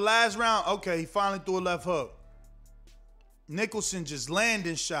 This is the last round. Okay, he finally threw a left hook. Nicholson just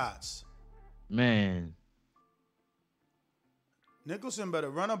landing shots. Man. Nicholson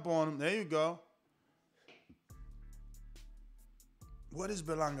better run up on him. There you go. What is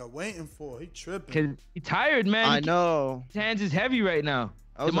Berlanga waiting for? He tripping. Cause he tired, man. I know. His hands is heavy right now.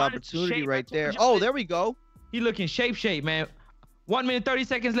 That was an opportunity right there. Oh, there we go. He looking shape, man. 1 minute, 30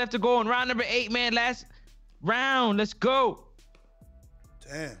 seconds left to go on round number 8, man. Last round. Let's go.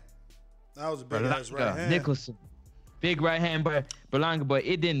 Damn. That was a big ass right hand. Nicholson. Big right hand by Berlanga, but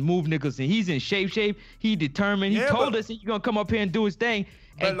it didn't move Nicholson. He's in shape. He determined. He told us he's going to come up here and do his thing.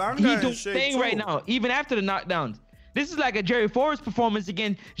 And he doing his thing right now, even after the knockdowns. This is like a Jerry Forrest performance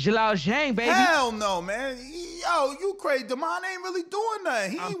against Jalal Zhang, baby. Hell no, man. Yo, you crazy. Demond ain't really doing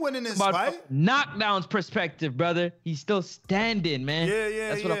nothing. He ain't winning this fight. Knockdowns perspective, brother. He's still standing, man.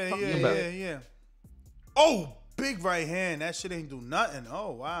 That's what I'm talking about. Yeah. Oh, big right hand. That shit ain't do nothing.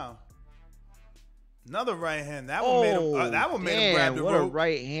 Oh, wow. Another right hand. That one made him grab the rope. What a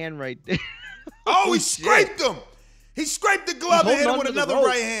right hand right there. Oh, he scraped him. He scraped the glove and hit him with another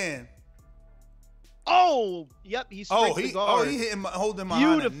right hand. Oh, yep. He scraped the guard. He hit him, holding him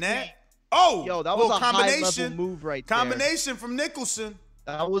on the neck. Oh, yo, that was a high-level move right there. Combination from Nicholson.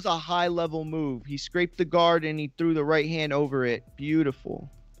 That was a high-level move. He scraped the guard and he threw the right hand over it. Beautiful.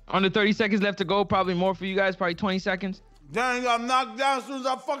 Under 30 seconds left to go. Probably more for you guys. Probably 20 seconds. Dang, I'm knocked down as soon as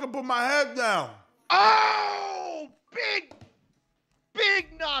I fucking put my head down. Oh,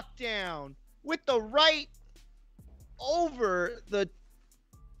 big knockdown with the right over the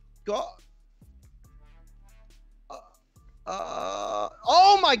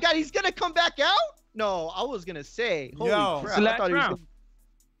oh my God, he's gonna come back out? No, I was gonna say, holy crap! It's the last round.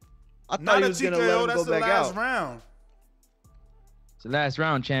 I thought he was gonna let him go back out. Round. It's the last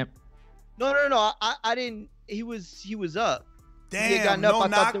round, champ. No. I didn't. He was up. Damn, he had gotten up. no I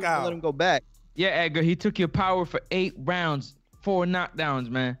thought they were gonna knockout. let him go back. Yeah, Edgar, he took your power for 8 rounds, 4 knockdowns,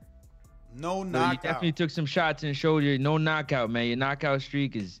 man. No So knockout. you definitely took some shots and showed you no knockout, man. Your knockout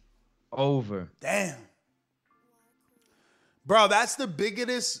streak is over. Damn. Bro, that's the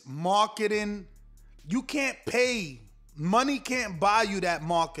biggest marketing. You can't pay. Money can't buy you that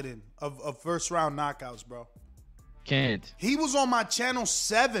marketing of first round knockouts, bro. Can't. He was on my channel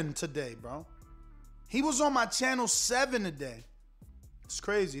 7 today, bro. He was on my channel 7 today. It's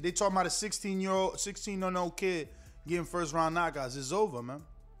crazy. They talking about a 16-year-old kid getting first round knockouts. It's over, man.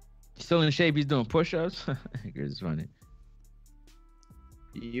 Still in shape. He's doing push-ups. It's funny.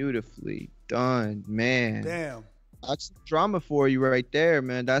 Beautifully done, man. Damn. That's drama for you right there,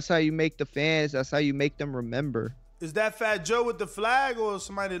 man. That's how you make the fans. That's how you make them remember. Is that Fat Joe with the flag or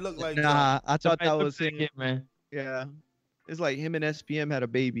somebody that look like Nah, Joe? I thought that was him, man. Yeah. It's like him and SPM had a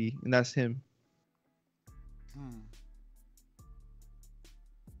baby, and that's him.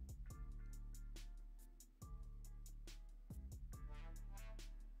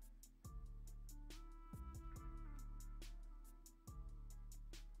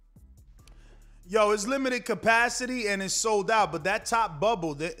 Yo, it's limited capacity and it's sold out, but that top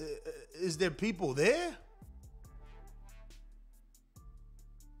bubble, is there people there?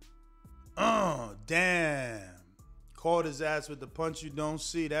 Oh, damn. Caught his ass with the punch you don't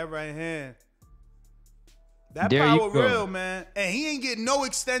see. That right hand. That There power you go. real, man. And he ain't getting no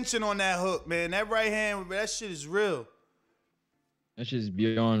extension on that hook, man. That right hand, that shit is real. That's just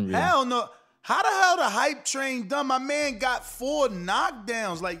beyond real. Hell no. How the hell the hype train done? My man got 4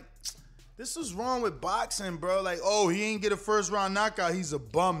 knockdowns. Like, this is wrong with boxing, bro. Like, oh, he ain't get a first round knockout. He's a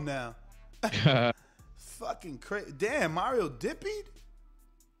bum now. Fucking crazy. Damn, Mario Dippy?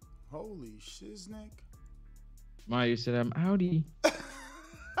 Holy shiznick. Mario said, I'm outie.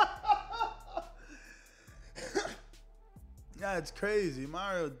 That's crazy.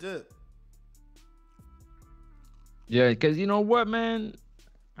 Mario Dip. Yeah, because you know what, man?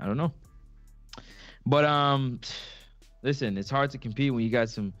 I don't know. But, listen, it's hard to compete when you got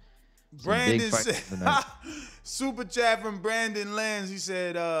some Brandon big fights said, tonight. super chat from Brandon Lands. He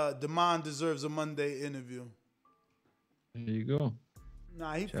said, Damon deserves a Monday interview. There you go.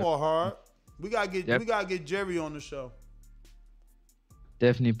 Nah, he Check. fought hard. We gotta Yep. get Jerry on the show.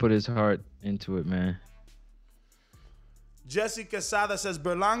 Definitely put his heart into it, man. Jesse Quesada says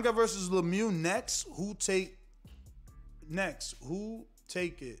Berlanga versus Lemieux next. Who take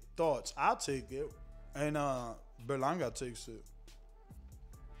it? Thoughts? I'll take it. And Berlanga takes it.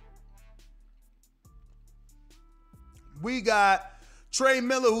 We got Trey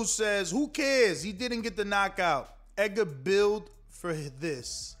Miller who says, who cares? He didn't get the knockout. Edgar built for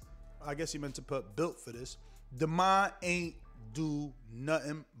this. I guess he meant to put built for this. Damon ain't do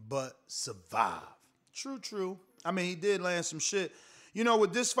nothing but survive. True. I mean, he did land some shit. You know,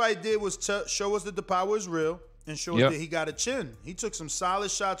 what this fight did was show us that the power is real and show us that he got a chin. He took some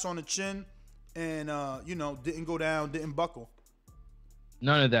solid shots on the chin and, didn't go down, didn't buckle.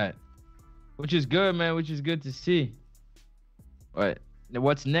 None of that. Which is good, man. Which is good to see. But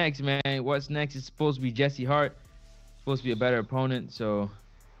what's next, man? What's next is supposed to be Jesse Hart. Supposed to be a better opponent, so.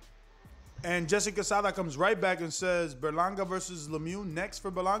 And Jessica Sada comes right back and says, Berlanga versus Lemieux next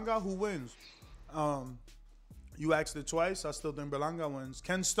for Berlanga. Who wins? You asked it twice. I still think Berlanga wins.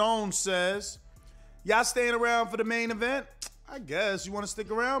 Ken Stone says, y'all staying around for the main event? I guess. You want to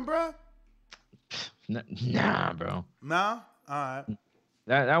stick around, bro? Nah, bro. Nah? All right.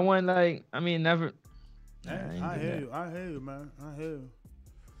 That one, like, I mean, never. I hear you, man. I hear you.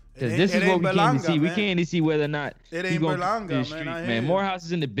 Because this is what we came to see. Man. We came to see whether or not it ain't Berlanga, man. Morehouse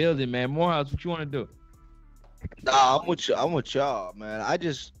is in the building, man. Morehouse, what you want to do? Nah, I'm with y'all, man. I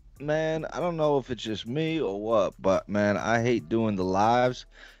don't know if it's just me or what, but man, I hate doing the lives,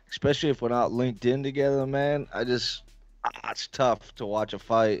 especially if we're not linked in together, man. It's tough to watch a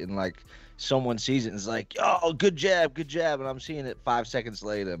fight and like someone sees it and is like, "Yo, good jab," and I'm seeing it 5 seconds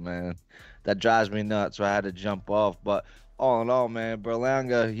later, man. That drives me nuts. So I had to jump off. But all in all, man,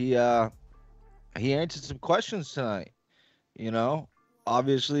 Berlanga, he answered some questions tonight. You know,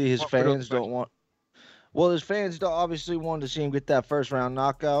 obviously his fans don't want. Well, his fans obviously wanted to see him get that first round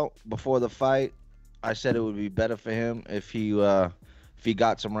knockout before the fight. I said it would be better for him if he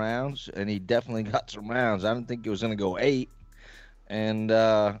got some rounds, and he definitely got some rounds. I didn't think it was gonna go 8, and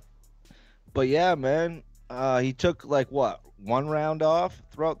but yeah, man, he took like what, 1 round off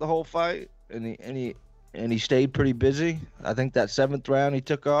throughout the whole fight, and he stayed pretty busy. I think that 7th round he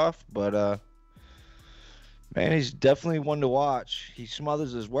took off, but man, he's definitely one to watch. He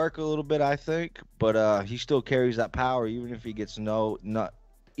smothers his work a little bit, I think, but he still carries that power, even if he gets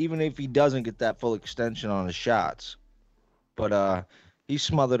even if he doesn't get that full extension on his shots. But he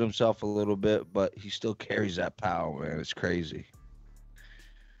smothered himself a little bit, but he still carries that power, man. It's crazy.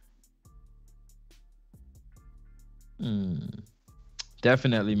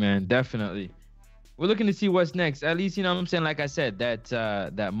 Definitely, man. Definitely. We're looking to see what's next. At least, you know what I'm saying? Like I said,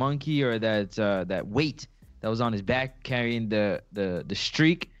 that monkey or that weight that was on his back carrying the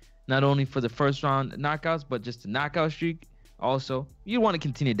streak, not only for the first round knockouts, but just the knockout streak also. You want to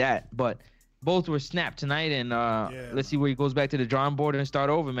continue that, but both were snapped tonight, and let's see where he goes back to the drawing board and start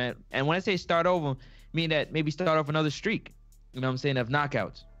over, man. And when I say start over, I mean that maybe start off another streak, you know what I'm saying, of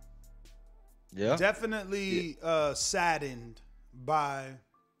knockouts. Yeah. Definitely saddened by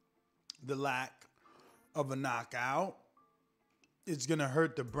the lack of a knockout. It's going to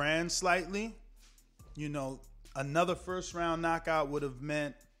hurt the brand slightly. You know, another first round knockout would have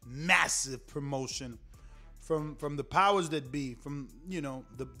meant massive promotion from the powers that be, from, you know,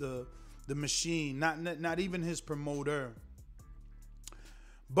 the machine, not even his promoter.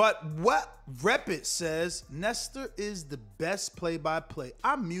 But what Rep It says, Nestor is the best play-by-play.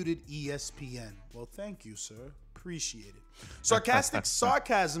 I muted ESPN. Well, thank you, sir. Appreciate it. Sarcastic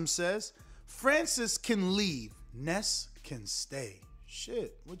Sarcasm says, Francis can leave, Ness can stay.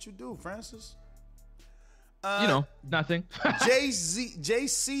 Shit, what you do, Francis? Nothing.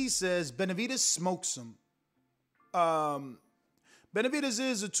 JC says Benavidez smokes him. Benavidez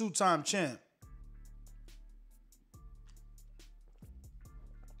is a 2-time champ.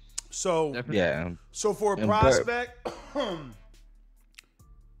 So yeah. So for a prospect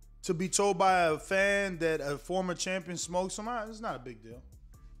to be told by a fan that a former champion smokes him, it's not a big deal.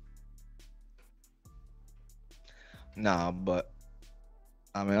 Nah, but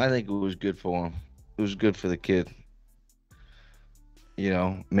I mean, I think it was good for him. It was good for the kid. You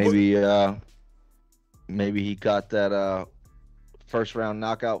know, maybe he got that first round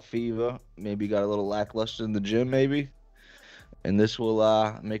knockout fever. Maybe got a little lackluster in the gym, maybe. And this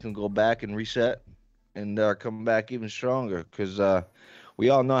will make him go back and reset and come back even stronger. Because we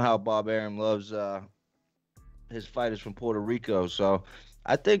all know how Bob Arum loves his fighters from Puerto Rico. So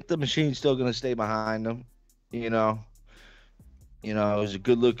I think the machine's still going to stay behind him. You know, he's a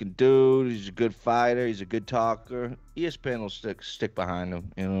good-looking dude. He's a good fighter. He's a good talker. ESPN will stick behind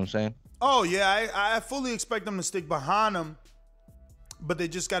him. You know what I'm saying? Oh, yeah. I fully expect them to stick behind him. But they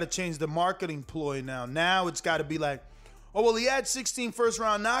just got to change the marketing ploy now. Now it's got to be like, oh, well, he had 16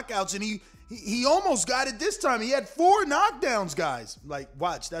 first-round knockouts, and he almost got it this time. He had 4 knockdowns, guys. Like,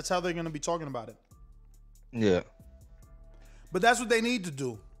 watch. That's how they're going to be talking about it. Yeah. But that's what they need to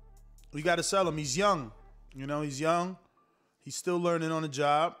do. We got to sell him. He's young. You know, he's young. He's still learning on the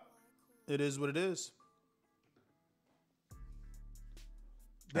job. It is what it is.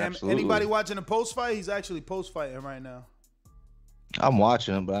 Damn, Absolutely. Anybody watching a post-fight? He's actually post-fighting right now. I'm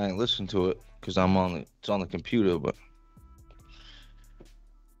watching it, but I ain't listening to it because it's on the computer, but...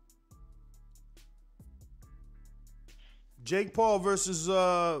 Jake Paul versus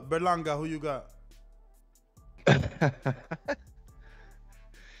Berlanga. Who you got?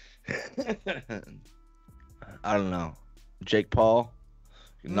 I don't know. Jake Paul,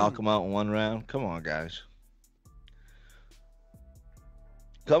 you knock him out in 1 round. Come on, guys.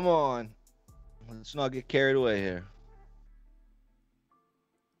 Come on. Let's not get carried away here.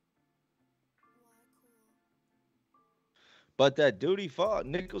 But that dude he fought,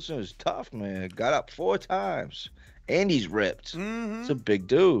 Nicholson, is tough, man. Got up 4 times. And he's ripped. It's a big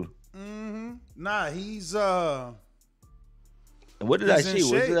dude. Nah, he's And what did I see?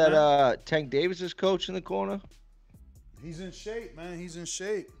 Was that Tank Davis's coach in the corner? He's in shape, man. He's in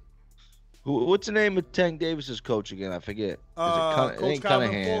shape. What's the name of Tank Davis's coach again? I forget. Coach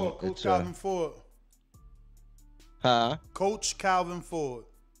Calvin Ford. Coach Calvin Ford. Huh? Coach Calvin Ford.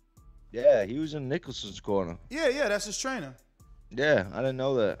 Yeah, he was in Nicholson's corner. Yeah, that's his trainer. Yeah, I didn't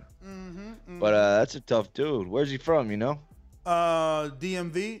know that. But that's a tough dude. Where's he from, you know?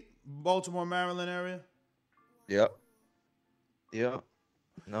 DMV, Baltimore, Maryland area. Yep.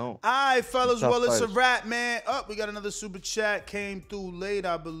 No. All right, fellas. Well, it's a fighters. wrap, man. We got another super chat. Came through late,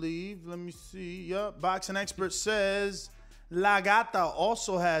 I believe. Let me see. Yup. Boxing Expert says La Gata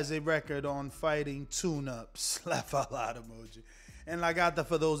also has a record on fighting tune-ups. Laugh out loud emoji. And La Gata,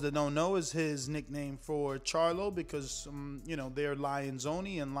 for those that don't know, is his nickname for Charlo because, they're lions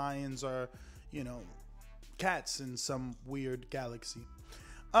only, and lions are, cats in some weird galaxy.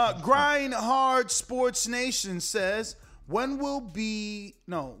 Grind Hard Sports Nation says, when will he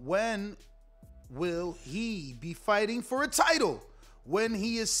be fighting for a title when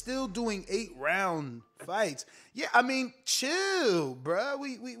he is still doing 8-round fights? Yeah, I mean, chill, bruh.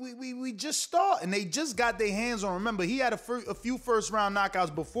 We just start, and they just got their hands on. Remember, he had a few first-round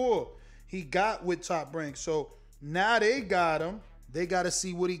knockouts before he got with Top Rank. So now they got him. They got to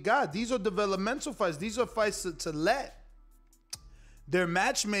see what he got. These are developmental fights. These are fights to let their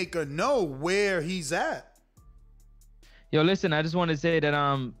matchmaker know where he's at. Yo, listen, I just want to say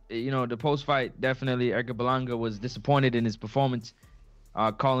that, the post-fight, definitely Edgar Berlanga was disappointed in his performance,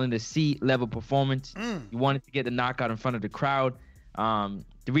 calling it a C-level performance. He wanted to get the knockout in front of the crowd. The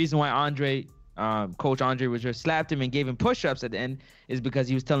reason why Coach Andre was just slapped him and gave him push-ups at the end is because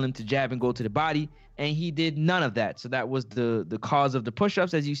he was telling him to jab and go to the body, and he did none of that. So that was the cause of the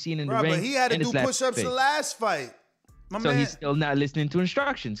push-ups, as you've seen in the ring. But he had to do push-ups the last fight. He's still not listening to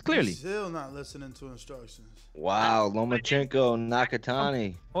instructions, clearly. He's still not listening to instructions. Wow, Lomachenko,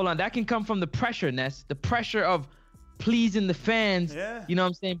 Nakatani. Hold on, that can come from the pressure, Ness. The pressure of pleasing the fans. Yeah. You know what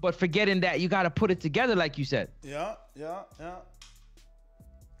I'm saying? But forgetting that you got to put it together, like you said. Yeah. Okay.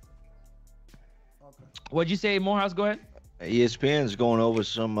 What'd you say, Morehouse? Go ahead. ESPN's going over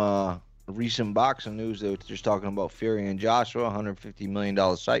some recent boxing news. They were just talking about Fury and Joshua, $150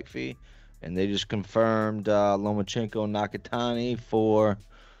 million site fee. And they just confirmed Lomachenko and Nakatani for,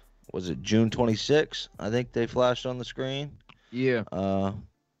 was it June 26th? I think they flashed on the screen. Yeah.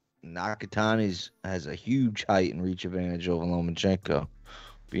 Nakatani has a huge height and reach advantage over Lomachenko.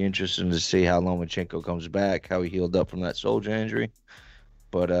 Be interesting to see how Lomachenko comes back, how he healed up from that shoulder injury.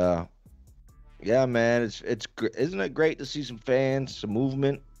 But yeah, man, it's isn't it great to see some fans, some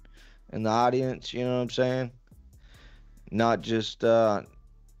movement in the audience? You know what I'm saying? Not just.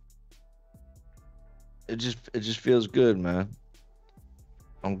 It just feels good, man.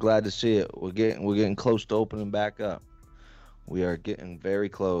 I'm glad to see it. We're getting close to opening back up. We are getting very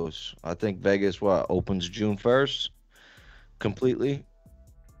close. I think Vegas opens June 1st completely.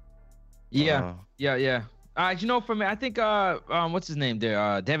 Yeah. For me, I think what's his name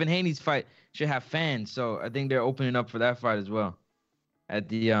there? Devin Haney's fight should have fans, so I think they're opening up for that fight as well at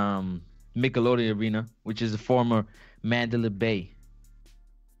the Michelotti Arena, which is the former Mandalay Bay.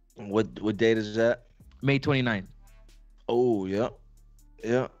 What date is that? May 29th. Oh, yeah.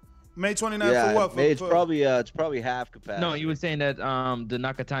 May 29th for what? It's probably half capacity. No, you were saying that the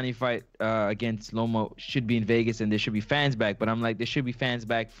Nakatani fight against Lomo should be in Vegas and there should be fans back, but I'm like, there should be fans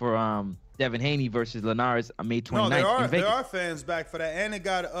back for Devin Haney versus Linares on May 29th. No, there are fans back for that, and it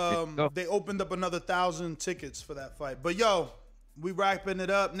got they opened up another 1,000 tickets for that fight. But yo, we wrapping it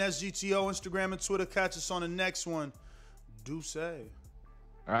up. Nest GTO, Instagram and Twitter. Catch us on the next one. Do say.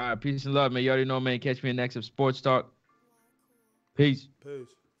 All right, peace and love, man. You already know, man. Catch me in next of Sports Talk. Peace.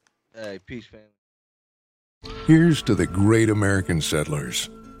 Hey, peace, family. Here's to the great American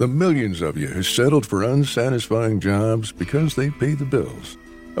settlers, the millions of you who settled for unsatisfying jobs because they pay the bills.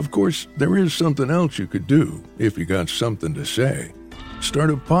 Of course, there is something else you could do if you got something to say.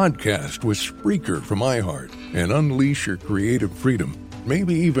 Start a podcast with Spreaker from iHeart and unleash your creative freedom.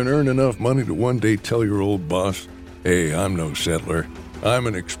 Maybe even earn enough money to one day tell your old boss, hey, I'm no settler. I'm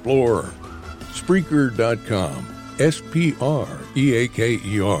an explorer. Spreaker.com. Spreaker.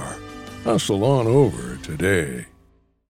 Hustle on over today.